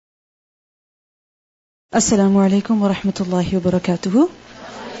Assalamu alaikum wa rahmatullahi wa barakatuhu.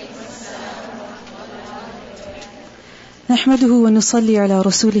 نحمده ونصلي على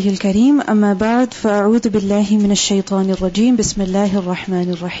رسوله الكريم أما بعد فأعوذ بالله من الشيطان الرجيم بسم الله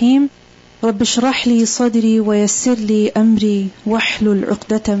الرحمن الرحيم رب اشرح لي صدري ويسر لي أمري واحلل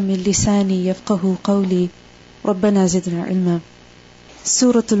عقدة من لساني يفقه قولي ربنا زدنا علما.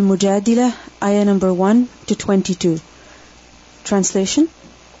 Surah Al-Mujadilah, ayah number 1 to 22. Translation.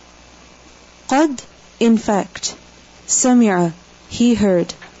 قد, in fact, سمع, he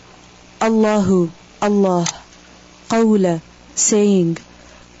heard, Allahu, Allah, قول, saying,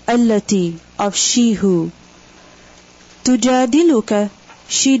 التي, of she who, تجادلك,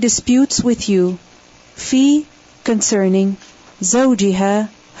 she disputes with you, في, concerning, زوجها,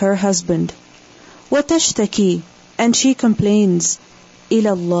 her husband, وتشتكي, and she complains,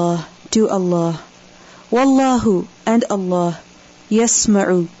 إلى الله, to Allah, والله, and Allah,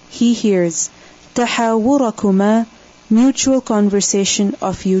 يسمع, he hears, تحاوركما, mutual conversation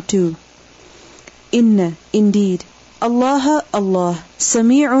of you two. Inna, indeed, Allah, Allah,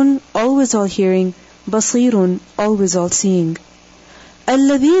 Sami'un, always all hearing, Basirun, always all seeing.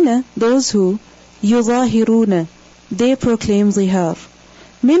 الذين, those who, يظاهرون, they proclaim zihar.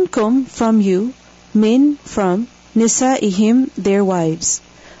 Minkum, from you, min, from, nisa'ihim, their wives.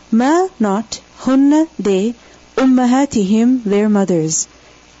 Ma, not, hunna, they, ummahatihim, their mothers.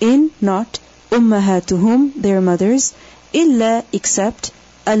 In, not, ummahatuhum, their mothers, illa, except,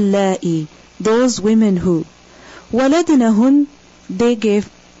 alla'i, those women who, waladnahun, they gave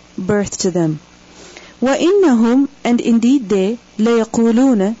birth to them. Wa innahum, and indeed they,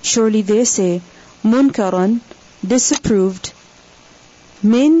 layaquluna, surely they say, munkaran, disapproved,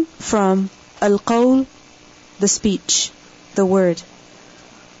 min, from, al-qawl, the speech, the word,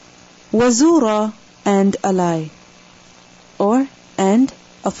 wazura, and a lie, or, and,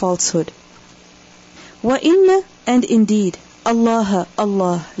 a falsehood. Wa inna, and indeed, Allah,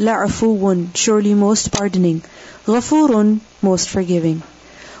 Allah, la'afuwun, surely most pardoning, ghafurun, most forgiving.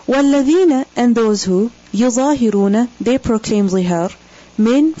 Walladhina, and those who, yuzahiruna, they proclaim zihar,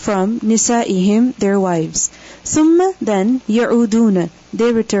 min, from, nisa'ihim, their wives. Thumma, then, ya'uduna,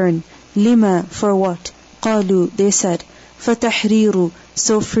 they return, lima, for what, qalu, they said, fatahriru,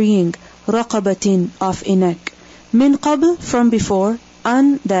 so freeing, raqabatin, of a neck, min qabl, from before,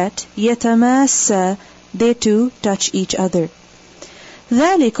 an, that, yatamassa, they too touch each other.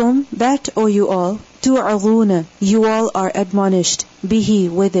 ذَلِكُمْ, that, O you all, تُعَظُونَ, you all are admonished, bihi,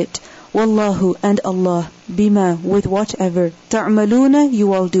 with it, wallahu, and Allah, bima, with whatever, تَعْمَلُونَ,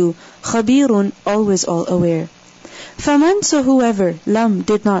 you all do, khabirun, always all aware. فَمَنْ, so whoever, lam,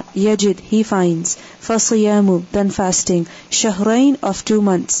 did not, yajid, he finds, فَصِيَامُ, then fasting, shahrain, of 2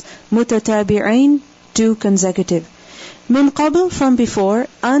 months, mutatabi'ain, 2 consecutive. Min qabl, from before,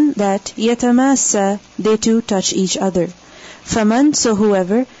 an, that, yatamassa, they too touch each other. Faman, so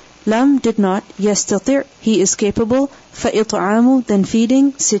whoever, lam, did not, yastati', he is capable, fa'it'amu, then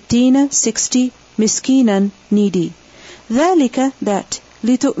feeding, sittina, 60, miskinan, needy. Dhalika, that,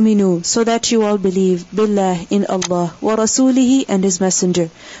 litu'minu, so that you all believe, billah, in Allah, wa rasulihi, and His Messenger,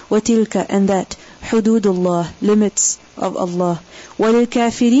 wa tilka, and that, hududullah, limits of Allah, walil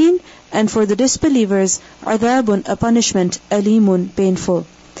kafirin, and for the disbelievers, adhabun, a punishment, alimun, painful.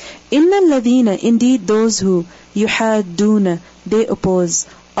 Inna alladhina, indeed those who, yuhadduna, they oppose,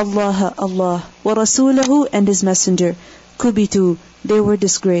 Allah, Allah, wa rasulahu, and His Messenger, kubitu, they were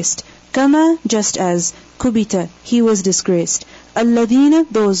disgraced, kama, just as, kubita, he was disgraced, alladhina,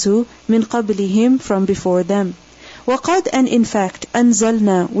 those who, min qablihim, from before them. وَقَدْ, and in fact,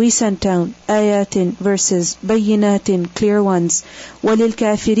 أَنزَلْنَا, we sent down, ayatin, verses, bayyinatin, clear ones,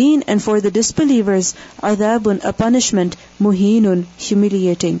 وَلِلْكَافِرِينَ, and for the disbelievers, عَذَابٌ, a punishment, muhinun,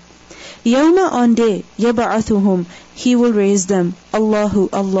 humiliating. يَوْمَ, on day, يَبْعَثُهُمْ, he will raise them, Allahu,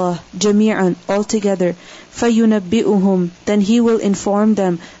 Allah, jami'an, altogether, فَيُنَبِّئُهُمْ, then he will inform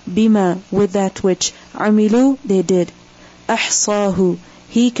them, bima, with that which, عَمِلُوا, they did, أَحْصَاهُ,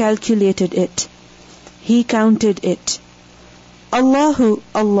 he calculated it, he counted it. Allahu,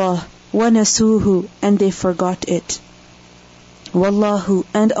 Allah, wa nasuhu, and they forgot it. Wallahu,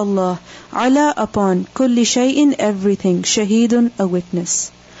 and Allah, ala, upon, kulli shay'in, everything, shahidun, a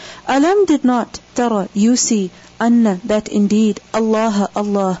witness. Alam, did not, tara, you see, anna, that indeed, Allah,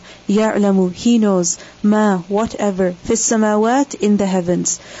 Allah, ya'lamu, he knows, ma, whatever, fis samawat, in the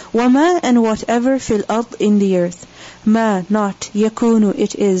heavens, wa ma, and whatever, fil ard, in the earth. Ma, not, yakunu,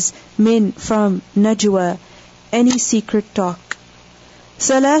 it is, min, from, najwa, any secret talk.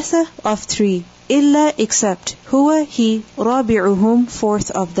 Thalatha, of 3, illa, except, huwa, he, rabi'uhum, 4th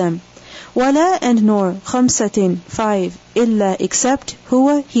of them. ولا and nor خمسة 5 إلا except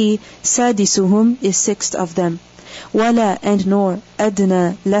huwa he sadisuhum is sixth of them. ولا and nor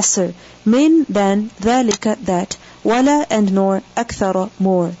أدنى lesser min than ذلك that. ولا and nor أكثر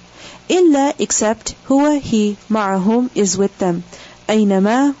more. إلا except huwa he معهم is with them.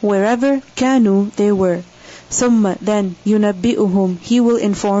 أينما wherever كانوا they were. ثم then ينبئهم he will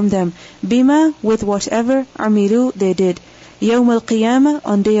inform them بما with whatever عملوا they did. يوم القيامة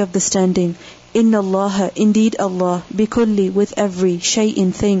on day of the standing. إن الله indeed Allah بكل with every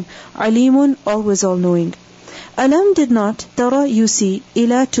شيء thing عليم always all knowing. Alam did not tara you see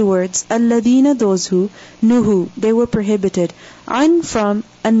ila towards الذين those who nuhu they were prohibited عن from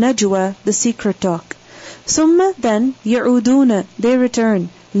النجوى the secret talk. ثم then يعودون they return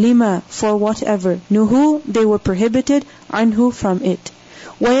lima for whatever nuhu they were prohibited عنه from it.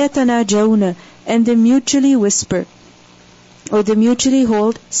 ويتناجون and they mutually whisper or they mutually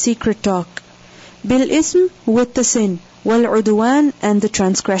hold secret talk. بالإثم with the sin والعدوان and the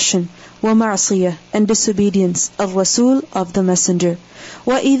transgression ومعصية and disobedience الرسول of the messenger.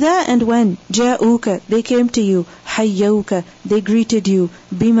 وإذا and when جاءوك they came to you حيوك they greeted you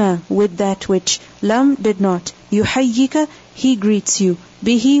بما with that which lam did not يحييك he greets you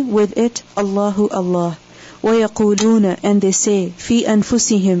به with it Allahu Allah. ويقولون and they say في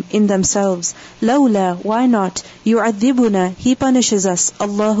أنفسهم in themselves لولا why not يعذبنا he punishes us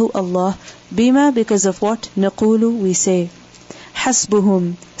Allahu Allah بما because of what نقول we say.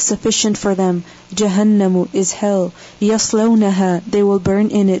 حسبهم sufficient for them جهنم is hell يصلونها they will burn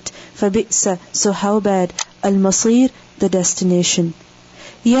in it فبئس so how bad المصير the destination.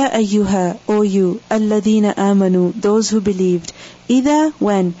 يا أيها O you الذين آمنوا those who believed إذا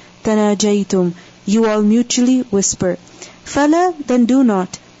when تناجيتم you all mutually whisper. فلا then do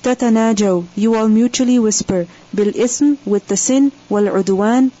not تتناجوا you all mutually whisper بالإثم with the sin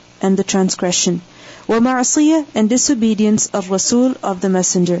والعدوان and the transgression. ومعصية and disobedience of Rasul of the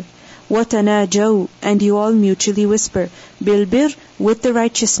Messenger. وتناجوا and you all mutually whisper بالبر with the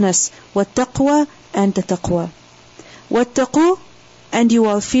righteousness والتقوى and the taqwa. واتقوا and you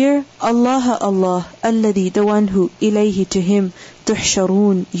all fear Allah Allah الذي the one who إليه to him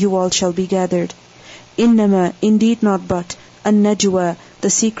تحشرون you all shall be gathered. إنما indeed not but النجوى the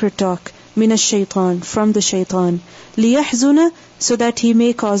secret talk من الشيطان from the shaitan ليحزن so that he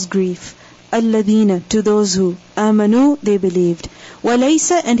may cause grief الذين to those who آمنوا they believed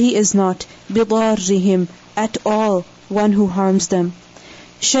وليس and he is not بضارهم at all one who harms them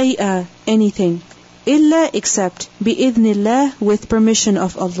شيئا anything إلا except بإذن الله with permission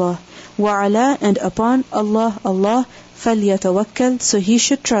of Allah وعلى and upon Allah Allah فليتوكل so he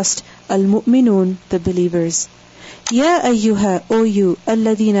should trust المؤمنون the believers. يا أيها O you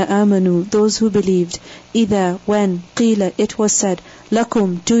الذين آمنوا those who believed إذا when قيل it was said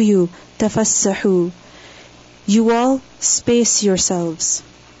لكم to you تفسحوا you all space yourselves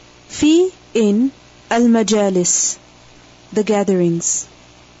في in المجالس the gatherings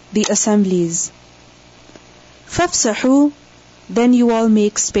the assemblies فافسحوا then you all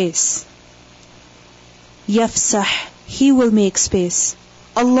make space يفسح he will make space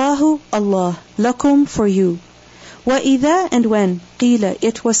Allahu Allah lakum for you. وَإِذَا and when قِيلَ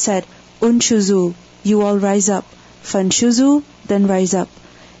it was said unshuzu you all rise up. فَانْشُزُوا then rise up.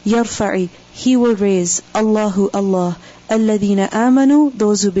 يَرْفَعِ he will raise Allahu Allah الَّذِينَ آمَنُوا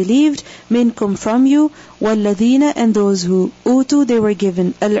those who believed minkum from you وَالَّذِينَ and those who utu they were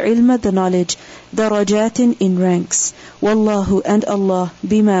given الْعِلْمَ the knowledge darajatin in ranks. Wallahu and Allah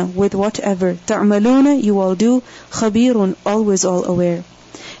bima with whatever ta'maluna you all do khabirun always all aware.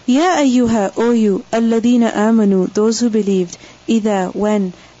 Ya ayyuha O you alladhina amanu those who believed idha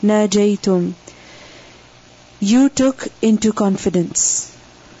when najaytum you took into confidence.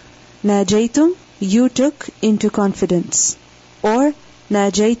 Najaytum you took into confidence or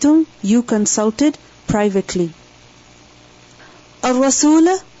najaytum you consulted privately.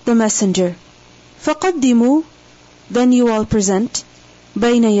 Ar-Rasul the messenger. فَقَدِّمُوا then you all present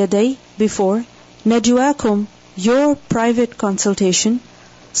بَيْنَ يَدَيْ before نَجْوَاكُمْ your private consultation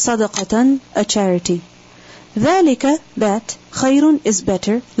صَدَقَةً a charity. ذَلِكَ that خَيْرٌ is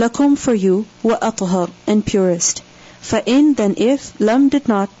better لَكُمْ for you وَأَطْهَرٌ and purest. فَإِن then if lam did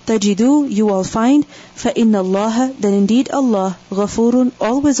not تَجِدُوا you all find فَإِنَّ اللَّهَ then indeed Allah غَفُورٌ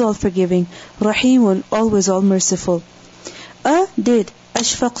always all forgiving رَحِيمٌ always all merciful. Did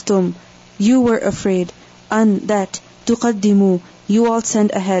أَشْفَقْتُمْ you were afraid and that تقدموا you all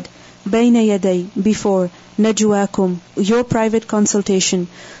send ahead بين يدي, before, najwaakum, your private consultation,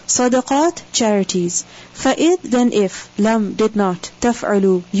 sadaqat, charities, فإذ, then if, lam, did not,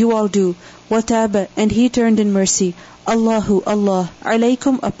 taf'alu, you all do, wataba, and he turned in mercy, Allahu, Allah,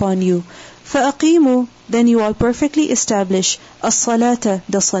 alaykum, upon you, فأقيموا, then you all perfectly establish, as-salata,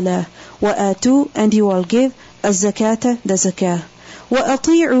 the salah, وآتوا, and you all give, az-zakata, the zakah,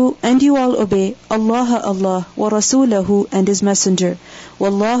 وأطيعوا, and you all obey, Allah, Allah, ورسوله, and His Messenger,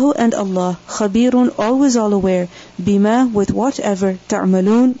 Wallahu, and Allah, khabirun, always all aware, bima, with whatever,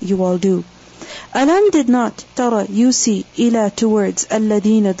 ta'malun, you all do. Alam, did not, tara, you see, ila, towards,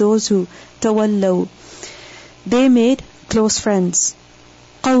 alladina, those who, tawallaw, they made close friends,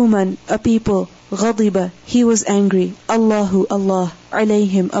 qawman, a people, ghadiba, he was angry, Allahu, Allah,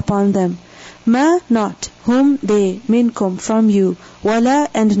 alayhim, upon them, ma, not, whom, they, minkum, from you, wala,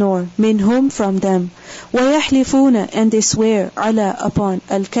 and nor, minhum, from them, وَيَحْلِفُونَ, and they swear, ala, upon,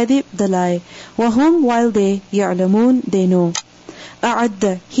 al-kadhib, the lie, وَهُمْ, while they, يَعْلَمُون, they know.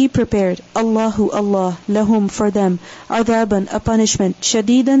 أَعَدَّ, he prepared, Allahu, Allah, lahum, for them, عَذَابًا, a punishment,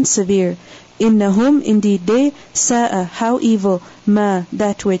 shadidan, severe, innahum, indeed they, sa'a, how evil, ma,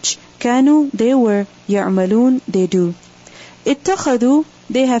 that which, kanu, they were, يَعْمَلُون, they do. اتَّخَذُوا,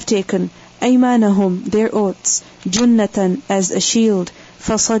 they have taken, أَيْمَانَهُمْ, their oaths, junnatan, as a shield,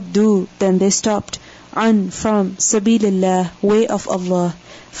 فَصَدُّوا, then they stopped, an, from, sabilillah, way of Allah,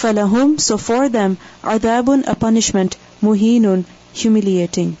 فَلَهُمْ, so for them, عَذَابٌ, a punishment, muhinun,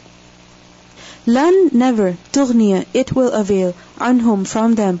 humiliating. Lan, never, tughniya, it will avail, anhum,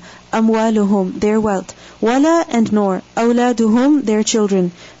 from them, amwaluhum, their wealth, wala, and nor, awladuhum, their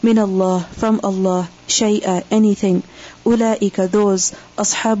children, min Allah, from Allah, shay'a, anything, ulaika, those,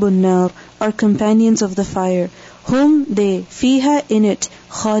 ashabun nar, are companions of the fire, whom they, fiha, in it,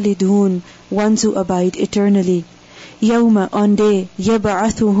 khalidun, ones who abide eternally. Yawma, on day,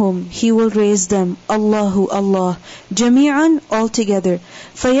 yab'athuhum, he will raise them, Allahu, Allah, jami'an, all together,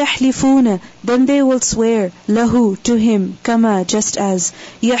 fayahlifuna, then they will swear, lahu, to him, kama, just as,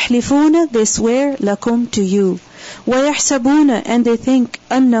 yahlifuna, they swear, lakum, to you, وَيَحْسَبُونَ, and they think,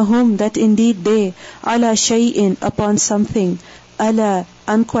 أَنَّهُمْ, that indeed they, عَلَى شَيْءٍ, upon something, أَلَا,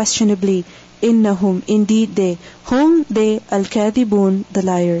 unquestionably, إِنَّهُمْ, indeed they, whom they, الْكَاذِبُونَ, the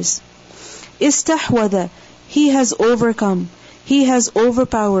liars. إِسْتَحْوَذَ, he has overcome, he has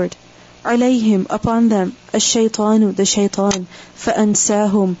overpowered, عَلَيْهِمْ, upon them, الشَّيْطَانُ, the shaitan,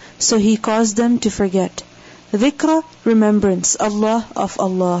 فَأَنْسَاهُمْ, so he caused them to forget. ذِكْرَ, remembrance, Allah, of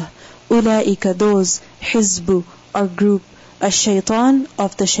Allah. أُولَئِكَ, those, حِزْبُ, or group, الشَّيْطَان,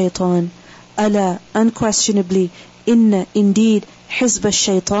 of the shaitan. أَلَا, unquestionably, إِنَّ, indeed, حِزْبَ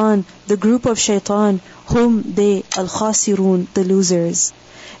الشَّيْطَان, the group of shaitan, whom they, الْخَاسِرُونَ, the losers.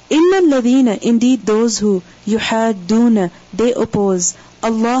 إِنَّ الَّذِينَ, indeed those who, يُحَادُّونَ, they oppose,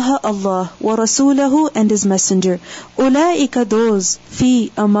 Allah, Allah, وَرَسُولَهُ, and His Messenger, أُولَئِكَ, those,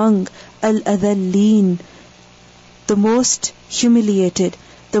 فِي, among, الْأَذَلِّينَ, the most humiliated,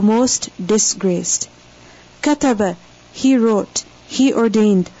 the most disgraced. Kataba, he wrote, he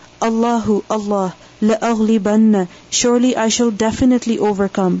ordained, Allahu, Allah, لَأَغْلِبَنَّ, surely I shall definitely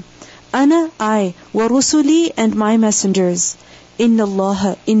overcome. Ana, I, wa rusuli, and my messengers. Inna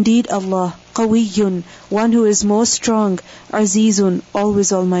Allah, indeed Allah, qawiyyun, one who is most strong, azizun,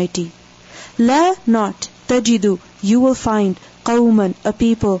 always almighty. La, not, tajidu, you will find, qawman, a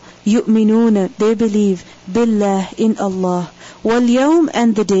people, yu'minuna, they believe, billah, in Allah, wal yawm,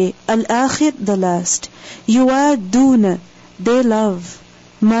 and the day, al-akhir, the last, yuwaduna, they love,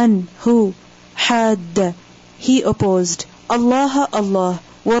 man, who, hadda, he opposed, Allah, Allah,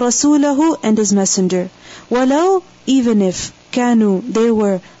 wa rasulahu, and His Messenger, walau, even if, kanu, they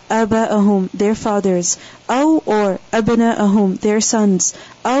were, aba'ahum, their fathers, aw, or abna'ahum, their sons,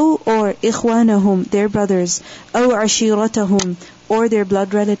 aw, or ikhwanahum, their brothers, aw ashiratahum, or their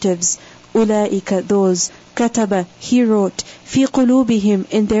blood relatives, ulaika, those, kataba, he wrote, fi qulubihim,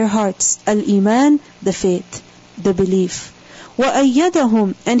 in their hearts, al-iman, the faith, the belief,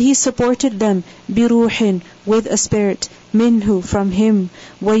 وَأَيَّدَهُمْ, and he supported them, biruhin, with a spirit, minhu, from him,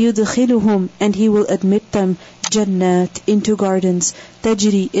 وَيُدْخِلُهُمْ, and he will admit them, jannat, into gardens,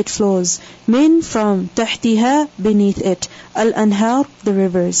 tajri, it flows, min, from, tahtiha, beneath it, al-anhar, the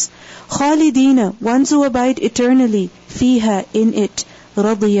rivers, khalidina, ones who abide eternally, fiha, in it,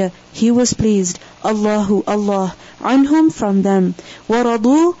 radiya, he was pleased, Allahu, Allah, anhum, from them,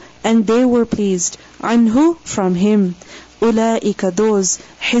 waradu, and they were pleased, anhu, from him, ulaika, those,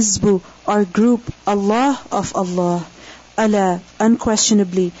 hizbu, our group, Allah, of Allah, ala,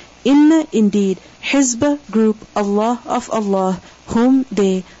 unquestionably, inna, indeed, hizba, group, Allah, of Allah, whom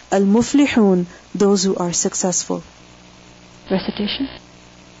they, al-muflihun, those who are successful. Recitation.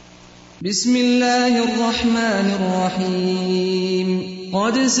 بسم الله الرحمن الرحيم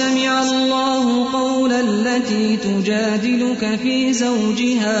قد سمع الله قول التي تجادلك في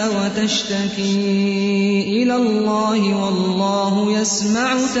زوجها وتشتكي إلى الله والله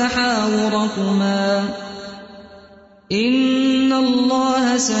يسمع تحاوركما إن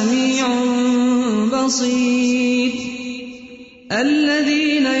الله سميع بصير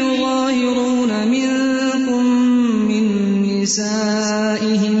الذين يظاهرون منكم من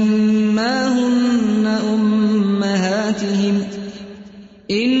نسائهم ما هن أمهاتهم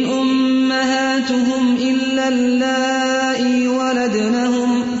إن أمهاتهم إلا اللائي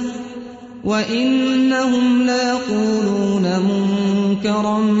ولدنهم وإنهم ليقولون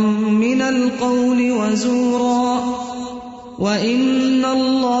منكرا من القول وزورا وإن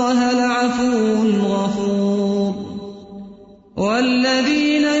الله لعفو غفور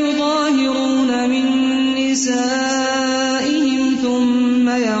والذين يظاهرون من نسائهم ثم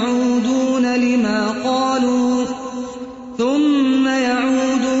يعودون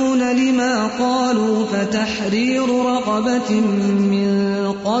لما قالوا فتحرير رقبة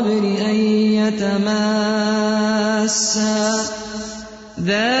من قبل أن يتماسا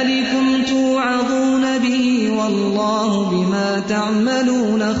ذلكم توعظون به والله بما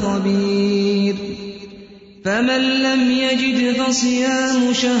تعملون خبير فمن لم يجد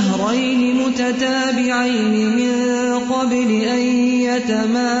فصيام شهرين متتابعين من قبل أن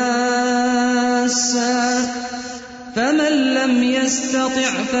يتماسا فمن لم يستطع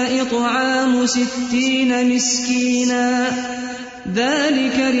فإطعام 60 مسكينا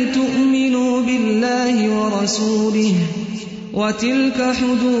ذلك لتؤمنوا بالله ورسوله وتلك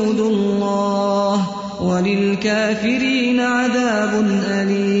حدود الله وللكافرين عذاب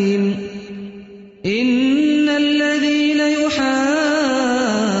أليم إن الذين يحادون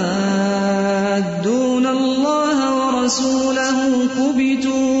الله ورسوله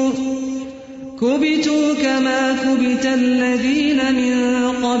كبتوا كما كبت الذين من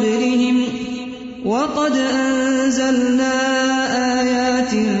قبلهم وقد أنزلنا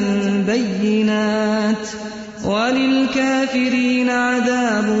آيات بينات وللكافرين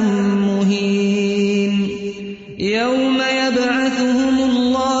عذاب مهين يوم يبعثهم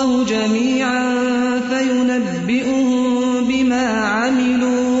الله جميعا فينبئهم بما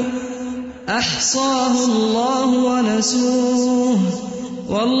عملوا أحصاه الله ونسوه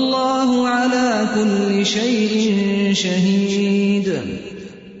والله على كل شيء شهيد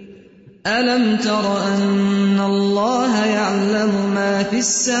ألم تر أن الله يعلم ما في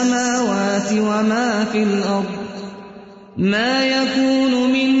السماوات وما في الأرض ما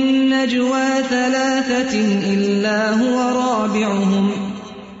يكون من نجوى 3 إلا هو رابعهم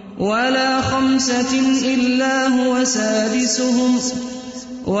ولا 5 إلا هو سادسهم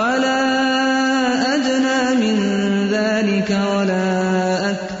ولا أدنى من ذلك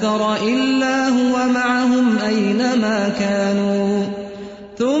ولا أكثر إلا هو معهم أينما كانوا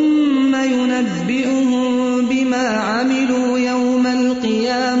ثم ينبئهم بما عملوا يوم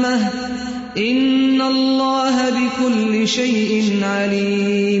القيامة إن الله بكل شيء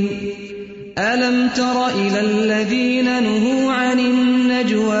عليم ألم تر إلى الذين نهوا عن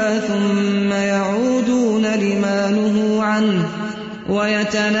النجوى ثم يعودون لما نهوا عنه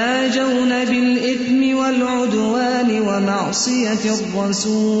ويتناجون بالإثم والعدوان ومعصية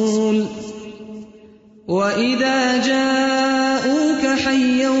الرسول وإذا جاءوك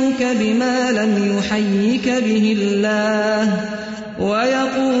حيوك بما لم يحيك به الله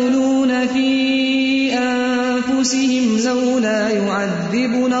ويقولون في أنفسهم لولا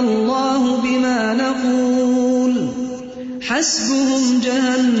يعذبنا الله بما نقول حسبهم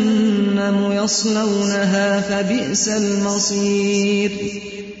جهنم يصلونها فبئس المصير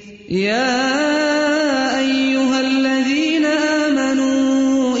يا أيها الذين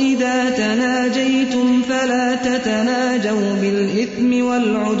آمنوا إذا تناجيتم فلا تتناجوا بالإثم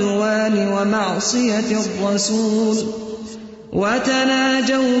والعدوان ومعصية الرسول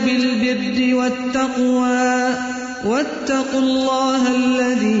وتناجوا بالبر والتقوى واتقوا الله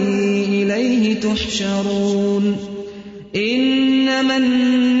الذي إليه تحشرون إنما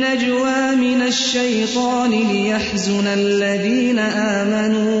النجوى من الشيطان ليحزن الذين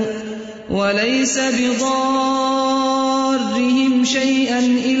آمنوا وليس بضارهم شيئا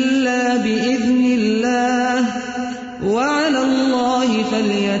إلا بإذن الله وعلى الله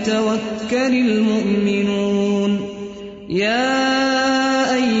فليتوكل المؤمنون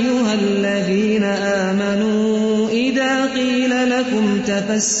يا أيها الذين آمنوا إذا قيل لكم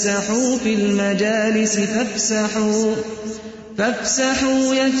تفسحوا في المجالس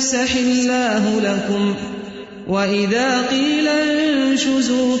فافسحوا يفسح الله لكم وَإِذَا قِيلَ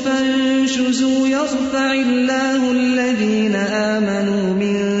انشُزُوا فَانشُزُوا يَرْفَعِ اللَّهُ الَّذِينَ آمَنُوا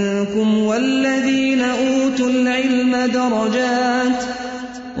مِنكُمْ وَالَّذِينَ أُوتُوا الْعِلْمَ دَرَجَاتٍ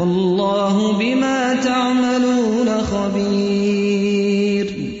وَاللَّهُ بِمَا تَعْمَلُونَ خَبِيرٌ.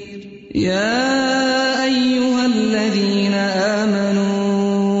 يَا أَيُّهَا الَّذِينَ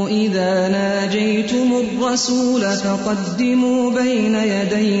آمَنُوا إِذَا نَاجَيْتُمُ الرَّسُولَ فَقَدِّمُوا بَيْنَ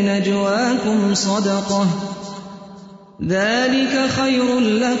يَدَيْ نَجْوَاكُمْ صَدَقَةً ذَلِكَ خَيْرٌ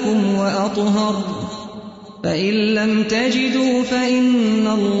لَكُمْ وَأَطْهَرُ فَإِن لَّمْ تَجِدُوا فَإِنَّ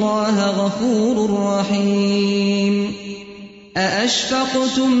اللَّهَ غَفُورٌ رَّحِيمٌ.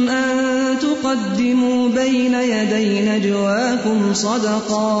 أَأَشْفَقْتُمْ أَن تُقَدِّمُوا بَيْنَ يَدَيْ نَجْوَاكُمْ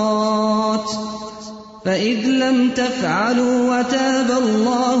صَدَقَاتٍ فَإِذْ لَمْ تَفْعَلُوا وَتَابَ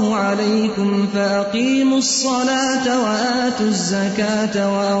اللَّهُ عَلَيْكُمْ فَأَقِيمُوا الصَّلَاةَ وَآتُوا الزَّكَاةَ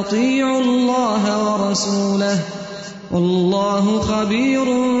وَأَطِيعُوا اللَّهَ وَرَسُولَهُ وَاللَّهُ خَبِيرٌ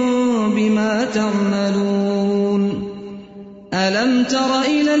بِمَا تَعْمَلُونَ. أَلَمْ تَرَ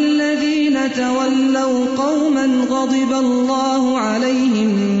إِلَى الَّذِينَ تَوَلَّوْا قَوْمًا غَضِبَ اللَّهُ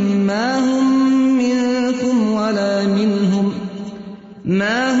عَلَيْهِمْ مَا هُمْ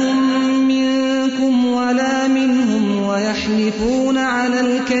منكم ولا منهم ويحلفون على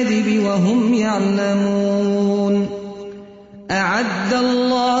الكذب وهم يعلمون. أعد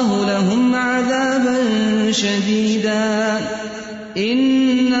الله لهم عذابا شديدا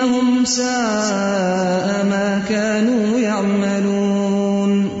إنهم ساء ما كانوا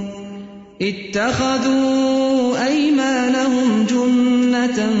يعملون. اتخذوا أيمانهم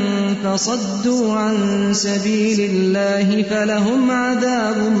جنة فصدوا عن سبيل الله فلهم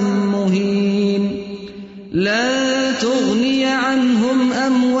عذاب مهين. لا تغني عنهم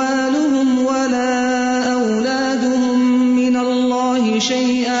أموالهم ولا أولادهم من الله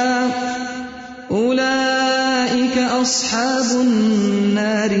شيئا أولئك أصحاب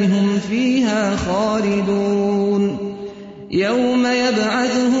النار هم فيها خالدون. يوم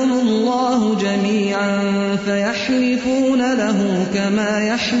يبعثهم الله جميعا فيحلفون له كما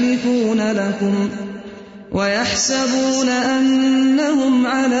يحلفون لكم ويحسبون أنهم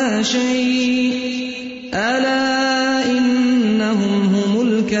على شيء ألا إنهم هم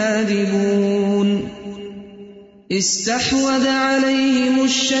الكاذبون. استحوذ عليهم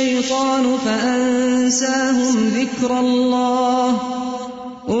الشيطان فأنساهم ذكر الله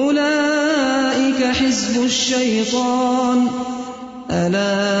أولئك حزب الشيطان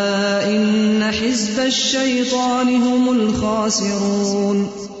ألا إن حزب الشيطان هم الخاسرون.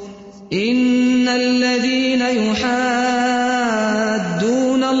 إن الذين يحادون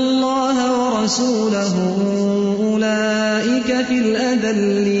الله ورسوله أولئك في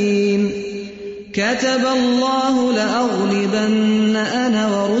الأذلين. كتب الله لأغلبن أنا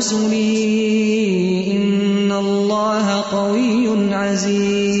ورسلي إن الله قوي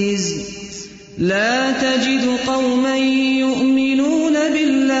عزيز. لا تجد قوما يؤمنون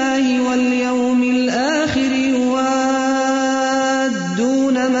بالله واليوم الآخر يوادون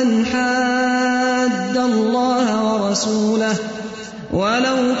من حاد الله ورسوله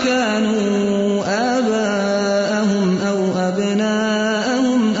ولو كانوا آباءهم أو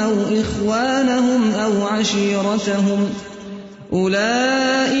أبناءهم أو إخوانهم أو عشيرتهم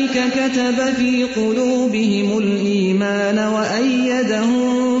أولئك كتب في قلوبهم الإيمان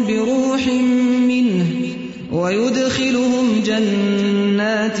وأيدهم بروح منه ويدخلهم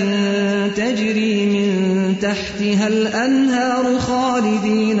جنات تجري من تحتها الأنهار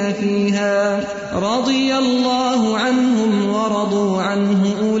خالدين فيها رضي الله عنهم ورضوا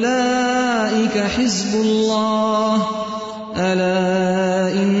عنه أولئك حزب الله